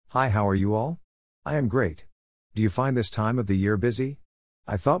Hi, how are you all? I am great. Do you find this time of the year busy?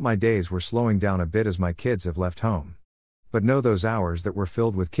 I thought my days were slowing down a bit as my kids have left home. But no, those hours that were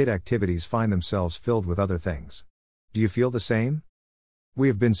filled with kid activities find themselves filled with other things. Do you feel the same? We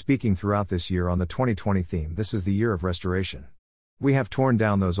have been speaking throughout this year on the 2020 theme. This is the year of restoration. We have torn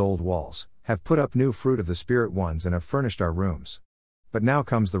down those old walls, have put up new fruit of the Spirit ones, and have furnished our rooms. But now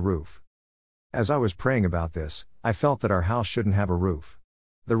comes the roof. As I was praying about this, I felt that our house shouldn't have a roof.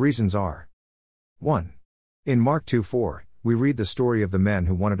 The reasons are: 1. In Mark 2:4, we read the story of the men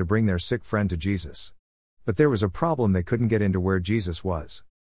who wanted to bring their sick friend to Jesus. But there was a problem: they couldn't get into where Jesus was.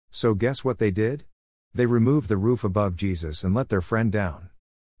 So guess what they did? They removed the roof above Jesus and let their friend down.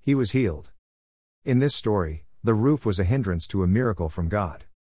 He was healed. In this story, the roof was a hindrance to a miracle from God.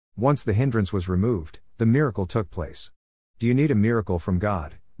 Once the hindrance was removed, the miracle took place. Do you need a miracle from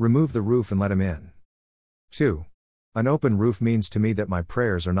God? Remove the roof and let Him in. 2. An open roof means to me that my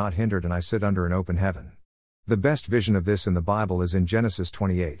prayers are not hindered and I sit under an open heaven. The best vision of this in the Bible is in Genesis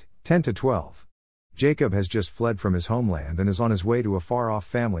 28:10-12. Jacob has just fled from his homeland and is on his way to a far-off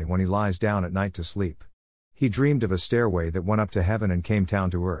family when he lies down at night to sleep. He dreamed of a stairway that went up to heaven and came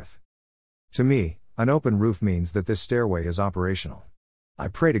down to earth. To me, an open roof means that this stairway is operational. I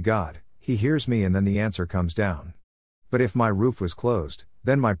pray to God, He hears me, and then the answer comes down. But if my roof was closed,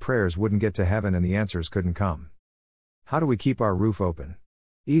 then my prayers wouldn't get to heaven and the answers couldn't come. How do we keep our roof open?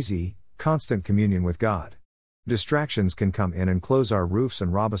 Easy: constant communion with God. Distractions can come in and close our roofs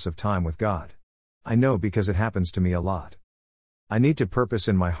and rob us of time with God. I know because it happens to me a lot. I need to purpose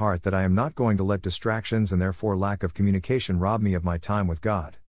in my heart that I am not going to let distractions and therefore lack of communication rob me of my time with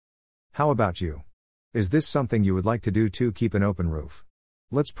God. How about you? Is this something you would like to do too? Keep an open roof.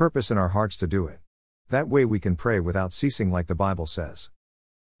 Let's purpose in our hearts to do it. That way we can pray without ceasing like the Bible says.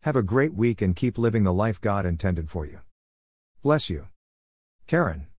 Have a great week and keep living the life God intended for you. Bless you. Karen.